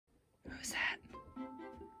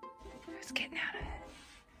Who's getting out of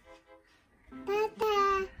it?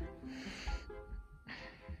 Dada.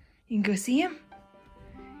 You can go see him?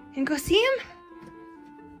 You can go see him?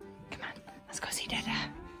 Come on, let's go see Dada.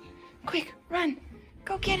 Quick, run.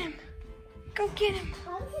 Go get him. Go get him.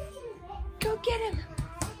 Go get him.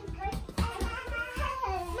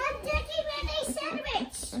 My doggy made a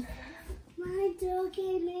sandwich. My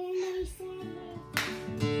doggy made a sandwich.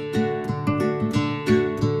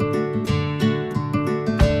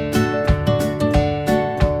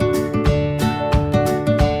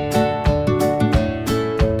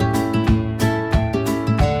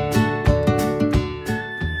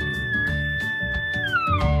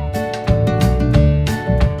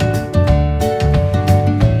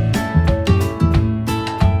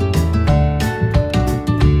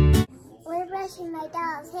 My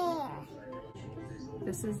dog's hair.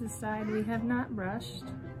 This is the side we have not brushed.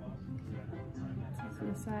 This is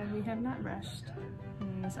the side we have not brushed.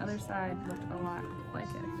 And this other side looked a lot like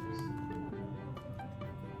it.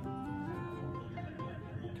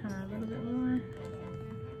 Turn her a little bit more.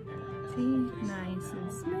 See? Nice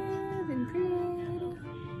and smooth and pretty.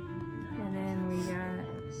 And then we got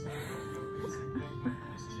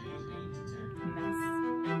mess.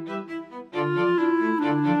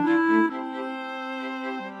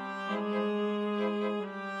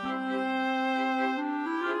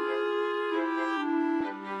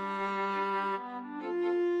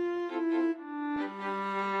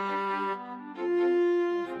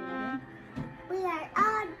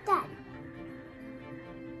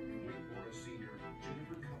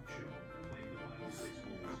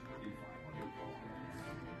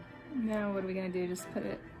 Now what are we gonna do? Just put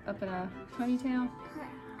it up in a ponytail?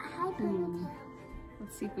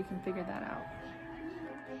 Let's see if we can figure that out.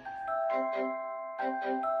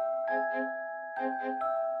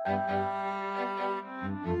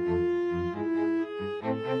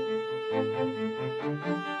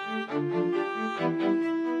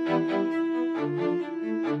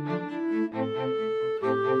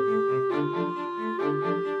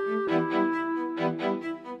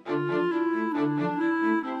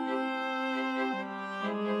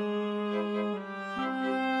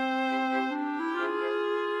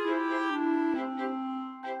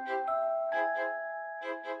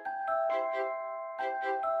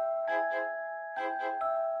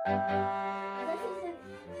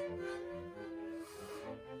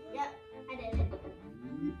 Yep, I did it.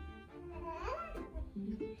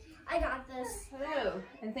 I got this. Hello,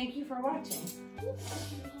 and thank you for watching.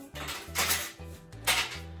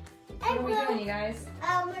 What And are we doing, you guys?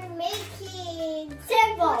 we're making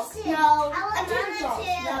sand balls. No, potatoes.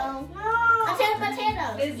 No.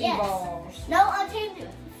 Potatoes. Fizzy balls. No,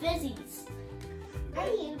 fizzies. What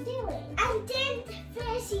are you doing? Untinned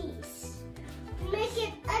fizzies.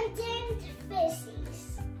 Making untinned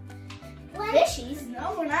fizzies. What? Fishies?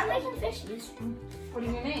 No, we're not making fishies. What are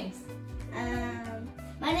your names?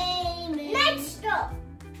 My name is Nightstorm.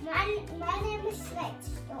 My name is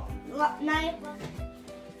Nightstorm.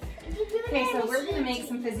 Okay, so we're gonna make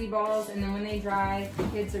some fizzy balls, and then when they dry, the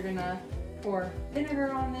kids are gonna pour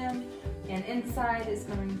vinegar on them, and inside is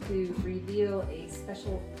going to reveal a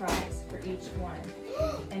special prize for each one.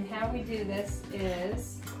 And how we do this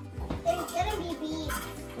is It's gonna be beef.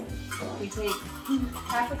 we take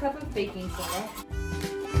half a cup of baking soda.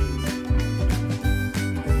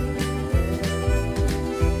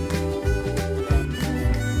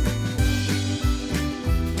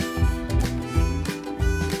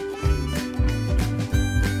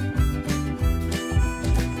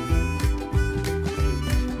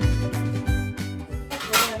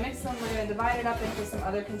 Divide it up into some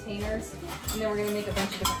other containers, and then we're gonna make a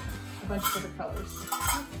bunch of different colors.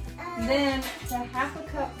 And then to half a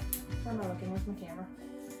cup, where am I looking? Where's my camera?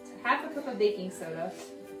 To half a cup of baking soda,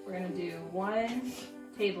 we're gonna do 1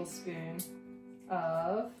 tablespoon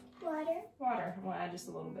of water. We'll add just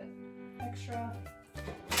a little bit extra.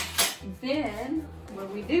 Then what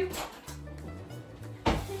do?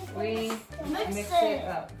 We mix it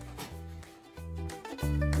up.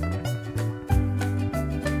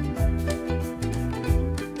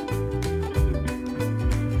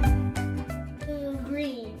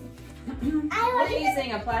 We're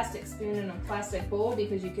using a plastic spoon and a plastic bowl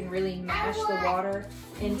because you can really mash the water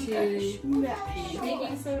into the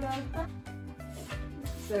baking soda.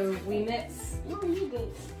 So we mix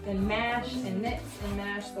and mash and mix and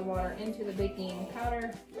mash the water into the baking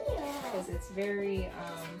powder because it's very,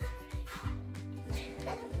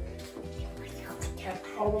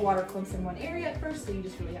 all the water clumps in one area at first, so you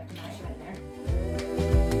just really have to mash it in there.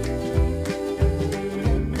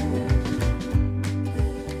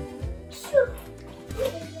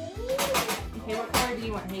 Okay, what color do do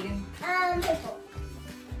you want, Hayden? Purple.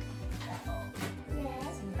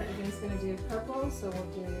 Yes. So Hayden's gonna do purple, so we'll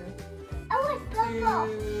do Oh, it's purple.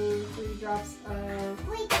 3 drops of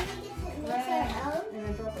Wait, can we get to mix red our own? and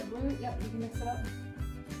a drop of blue. Yep, you can mix it up.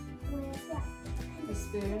 Where's that? A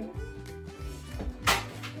spoon.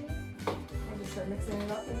 I'll just start mixing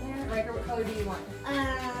it up in there. Riker, what color do you want?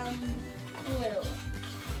 Blue.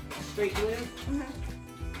 Straight blue?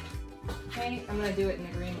 Okay, I'm gonna do it in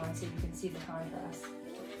the green one so you can see the contrast.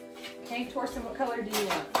 Okay, Torsten, what color do you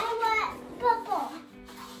want? I want purple.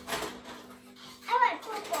 I want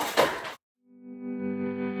purple.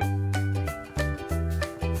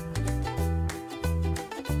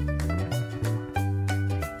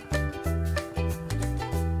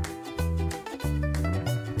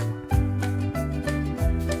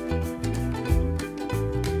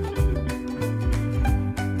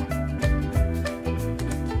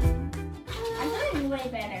 Way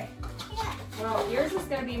better. Well, yours is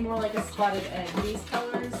gonna be more like a spotted egg. These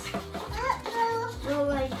colors, No,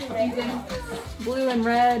 like Ethan, blue and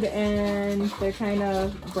red, and they're kind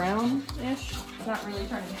of brownish. It's not really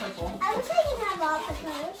turning purple. I wish I could have all the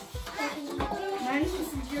colors. Mine's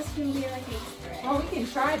just gonna be like a spread. Well, we can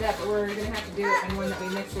try that, but we're gonna have to do it in one that we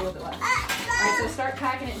mix a little bit less. Alright, so start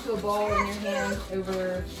packing it into a ball in your hand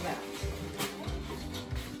over that.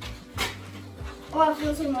 Oh, it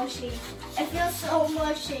feels so mushy. It feels so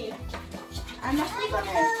mushy. I'm actually gonna.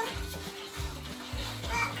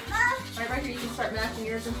 Alright, Riker, you can start mashing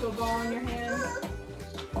yours into a ball in your hand.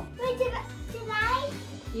 Wait, did I?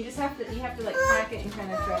 You just have to, like pack it and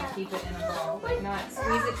kind of try to keep it in a ball. Like not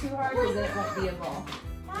squeeze it too hard because then it won't be a ball.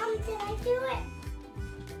 Mom, did I do it?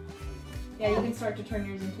 Yeah, you can start to turn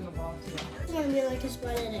yours into a ball too. It's gonna be like a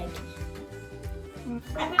spotted egg.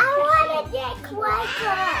 I want to get Quakers.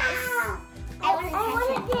 I want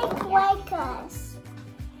to get Quakers.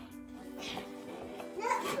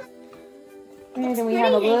 And then we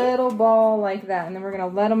have a little ball like that, and then we're gonna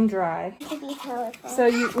let them dry. To be colorful. So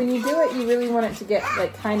when you do it, you really want it to get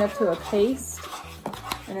like kind of to a paste,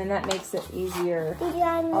 and then that makes it easier. Did you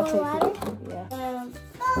add more water? Yeah.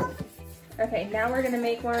 Okay, now we're gonna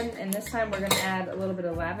make one, and this time we're gonna add a little bit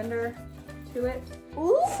of lavender to it.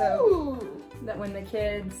 Ooh. So that when the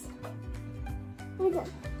kids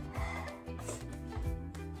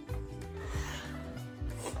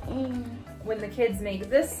when the kids make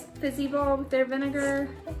this fizzy ball with their vinegar,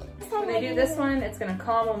 when they do this one, it's gonna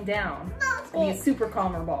calm them down. It's gonna be a super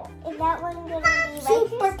calmer ball. Is that one gonna be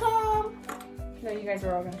super calm? No, you guys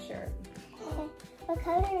are all gonna share it. Okay. What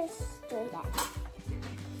color is that?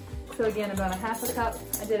 So again, about a half a cup.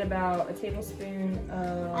 I did about a tablespoon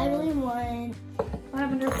of I really want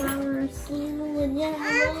lavender flowers. blue and yellow. I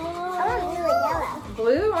want blue and yellow.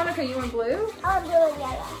 Blue? Annika, you want blue? I want blue and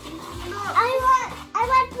yellow. I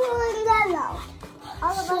want blue and yellow.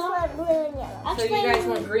 All of us want blue and yellow. So you guys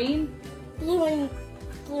want green? Blue and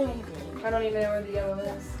green. I don't even know where the yellow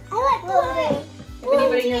is. I want blue. If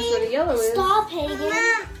anybody knows where the yellow is, Stop, Hayden.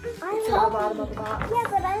 it's at the bottom of the box. Yeah,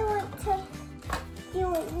 but I want to do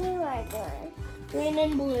what you are doing. Green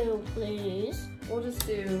and blue, please.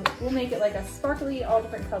 We'll make it like a sparkly, all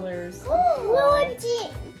different colors. Blue and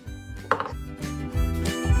green.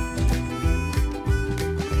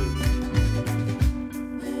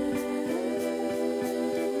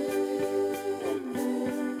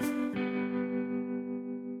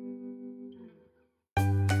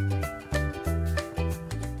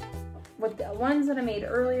 With the ones that I made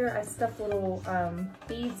earlier, I stuffed little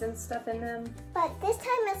beads and stuff in them. But this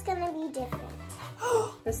time it's gonna be different.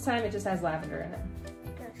 This time it just has lavender in it.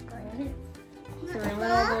 So we're gonna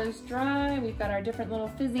let all those dry. We've got our different little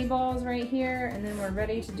fizzy balls right here, and then we're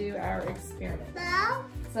ready to do our experiment.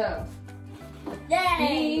 So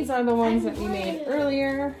these are the ones that we made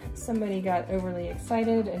earlier. Somebody got overly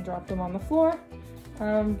excited and dropped them on the floor,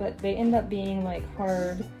 but they end up being like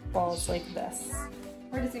hard balls like this.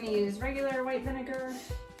 We're just gonna use regular white vinegar.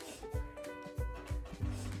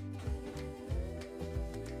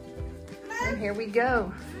 And here we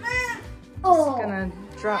go. Just gonna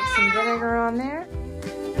drop some vinegar on there.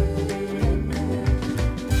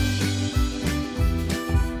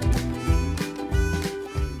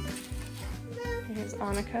 Here's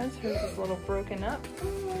Annika's. Hers is a little broken up.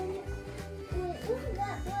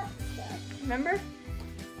 Remember?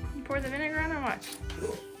 You pour the vinegar on and watch.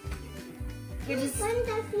 I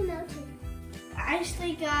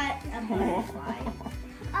actually got a butterfly.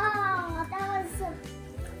 Oh, that was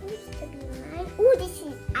supposed to be nice. Ooh, this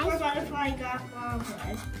is ice. Butterfly got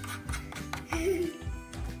red.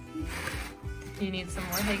 You need some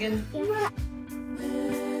more, Hagen? Yeah.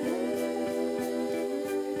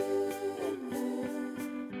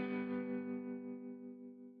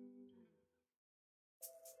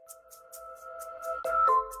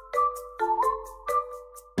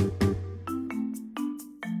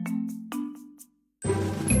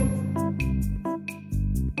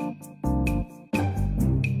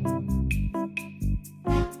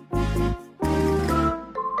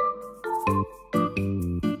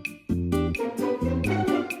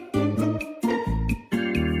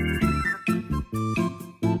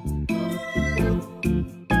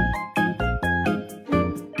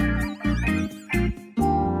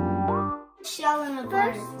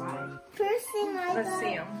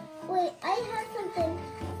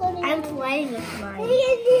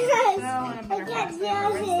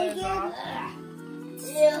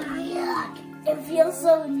 smells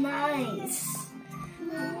so nice.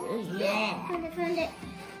 Yeah. Found it.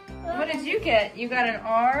 What did you get? You got an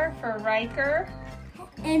R for Riker.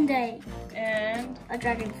 And a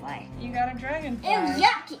dragonfly. You got a dragonfly. Ew,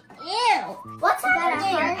 yucky. Ew. What's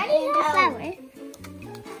happening? I need a flower.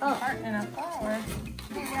 A heart and a flower.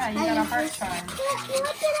 Yeah, you got a heart charm.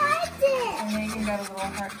 What did I do? And Megan got a little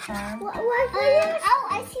heart charm. What oh,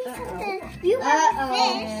 I see something. You got a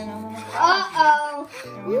fish.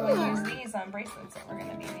 And we will use these on bracelets that we're going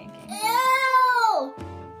to be making. Ew.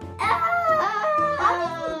 How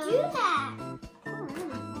did you do that?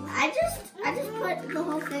 I just put the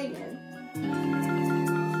whole thing in.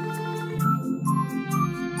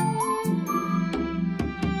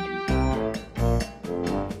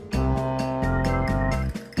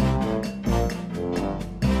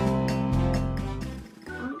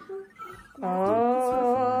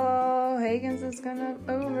 Oh, Hagen's is gonna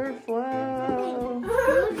overflow.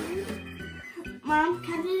 Mom,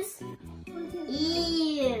 can this?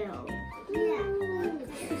 Ew.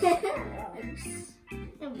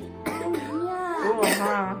 Cool,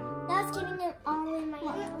 huh? That's getting it all in my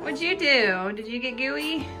nose. What'd you do? Did you get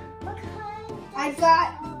gooey? I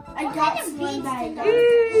got some bag. Do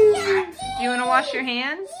you want to wash your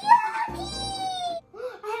hands? I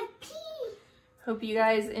have pee. Hope you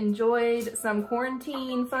guys enjoyed some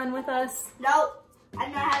quarantine fun with us. Nope,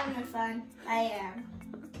 I'm not having the fun. I am.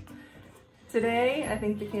 Today, I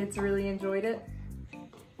think the kids really enjoyed it.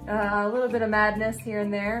 A little bit of madness here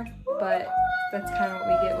and there, but that's kind of what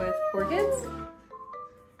we get with 4 kids.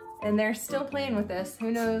 And they're still playing with this.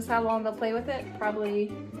 Who knows how long they'll play with it?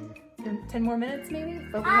 Probably 10 more minutes maybe,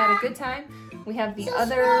 but we had a good time. We have the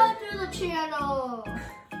Subscribe to the channel.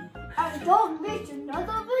 And don't miss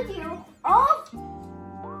another video of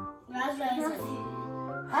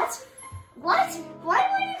What? Why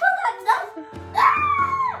would you call that nothing?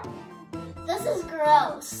 Ah! This is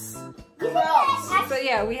gross. Gross. So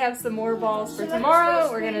yeah, we have some more balls for tomorrow.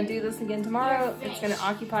 We're gonna do this again tomorrow. It's gonna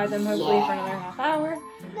occupy them hopefully for another half hour.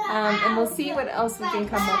 And we'll see what else we can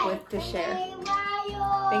come up with to share.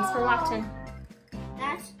 Thanks for watching.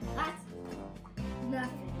 That's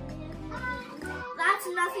nothing. That's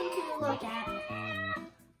nothing to look at.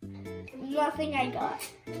 Nothing I got.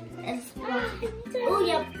 Oh,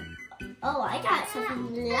 yep. Oh, I got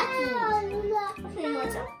something lucky. Okay,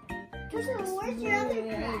 what's up? Where's your other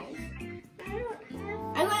prize?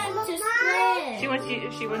 I want to spray it. She wants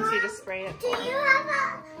you to spray it. Do I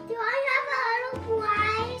have a little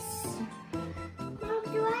prize?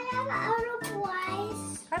 Do I have a little prize?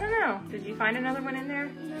 I don't know. Did you find another one in there?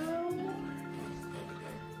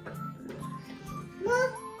 No.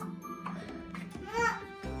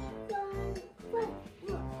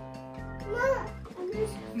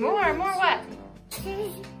 More what?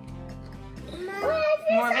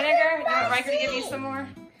 More vinegar? You want Riker to give you some more?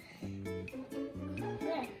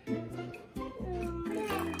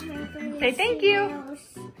 Say thank you.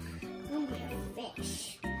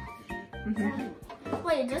 Fish.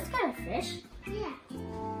 Wait, just got a fish? Yeah.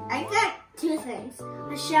 I got 2 things.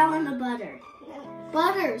 The shell and the butter.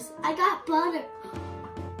 Butters. I got butter.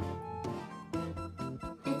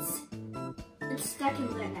 It's stuck in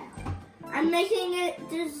there now. I'm making it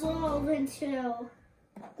dissolve into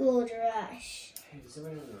Gold Rush. Hey, does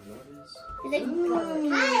anybody know what this?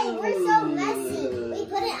 Hi, we're so messy. We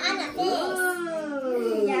put it on a face.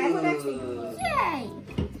 Yeah, I would actually. Yay!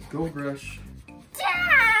 Gold Rush.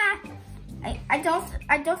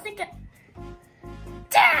 I don't think it.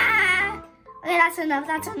 Okay, that's enough.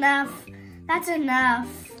 That's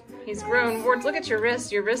enough. He's grown. Ward, look at your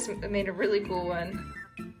wrist. Your wrist made a really cool one.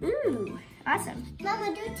 Ooh, awesome.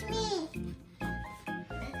 Mama, do it to me.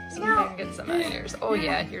 See if I can get some out of yours. Oh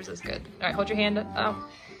yeah, yours is good. All right, hold your hand up. Oh.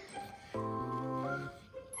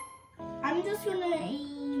 I'm just gonna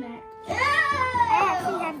aim it. I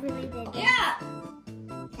actually have really big. Yeah.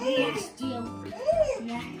 Next you.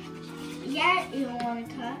 Yeah. Yeah,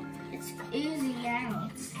 Ivanka. It's oozing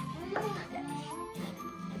out.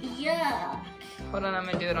 Yeah. Hold on, I'm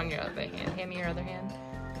gonna do it on your other hand. Hand me your other hand.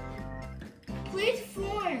 Please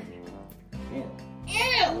form. Ew.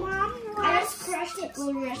 Mom, I just crushed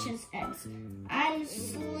Gold Rush's eggs. I'm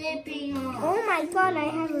slipping off. oh my god, I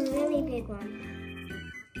have a really big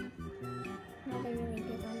one. Another really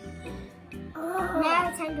big one. Oh. Now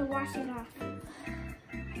it's time to wash it off.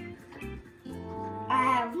 I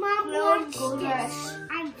have Mom, no watch Gold this. Rush.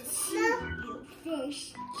 I'm you fish.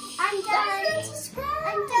 I'm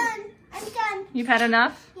done. I'm done. You've had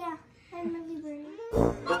enough? Yeah, I'm really burning.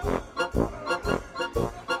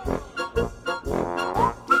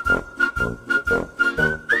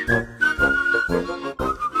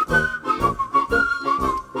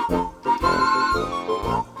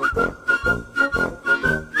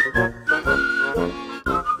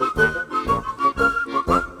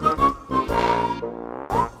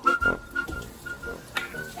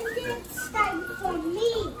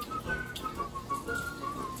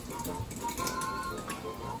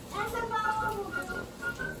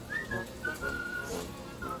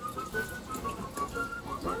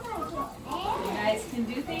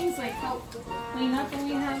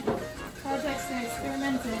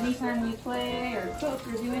 time you play or cook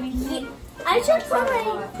or do anything? I should put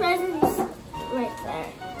my presents right there.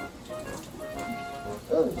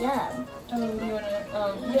 Oh, yeah. Oh, you wanna?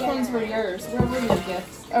 Which ones were yours? Where were your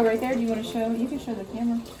gifts? Oh, right there. Do you want to show? You can show the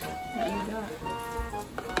camera what you got.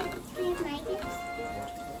 Here's my gifts.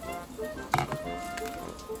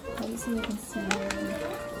 Let me see if you can see it.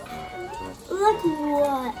 Look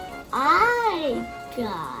what I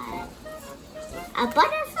got. A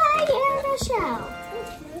butterfly and a shell.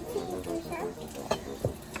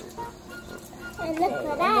 And look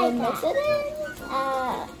what I got. A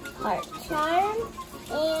heart charm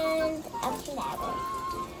and a flower.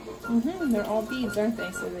 They're all beads, aren't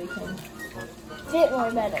they? So they can. Fit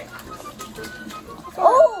more better.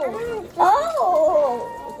 Oh!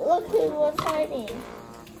 Look who was hiding.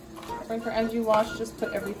 Right, for as you wash, just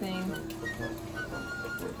put everything.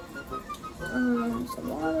 Some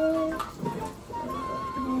water.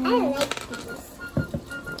 I like these.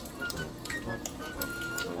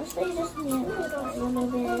 Actually, just me a little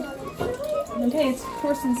bit. Okay, it's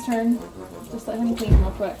Torsten's turn. Just let him clean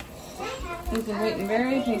real quick. He's been waiting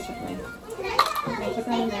very patiently. Okay, put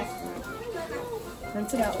that in there.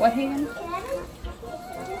 Rinse it out. What hand?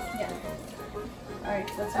 Yeah. Alright,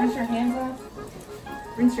 so let's rinse your hands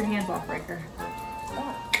off. Rinse your hands off, Riker.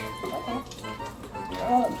 Okay.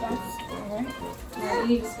 Oh, that's Alright. Now you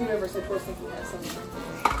need to scoot over so Torsten can have some.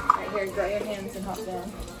 Alright, here, dry your hands and hop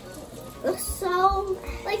down. looks so,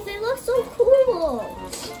 like, they look so cool.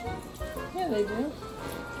 Yeah, they do.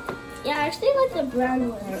 Yeah, I actually like the brown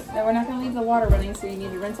one. Now we're not going to leave the water running, so you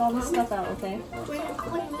need to rinse all this stuff out, okay?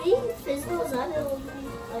 When we fizzles up, it will be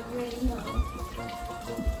like rainbow.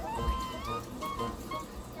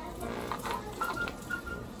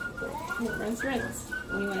 Rinse, rinse.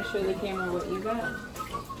 And you want to show the camera what you got?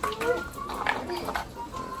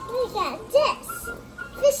 We got this.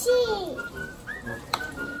 Fishy.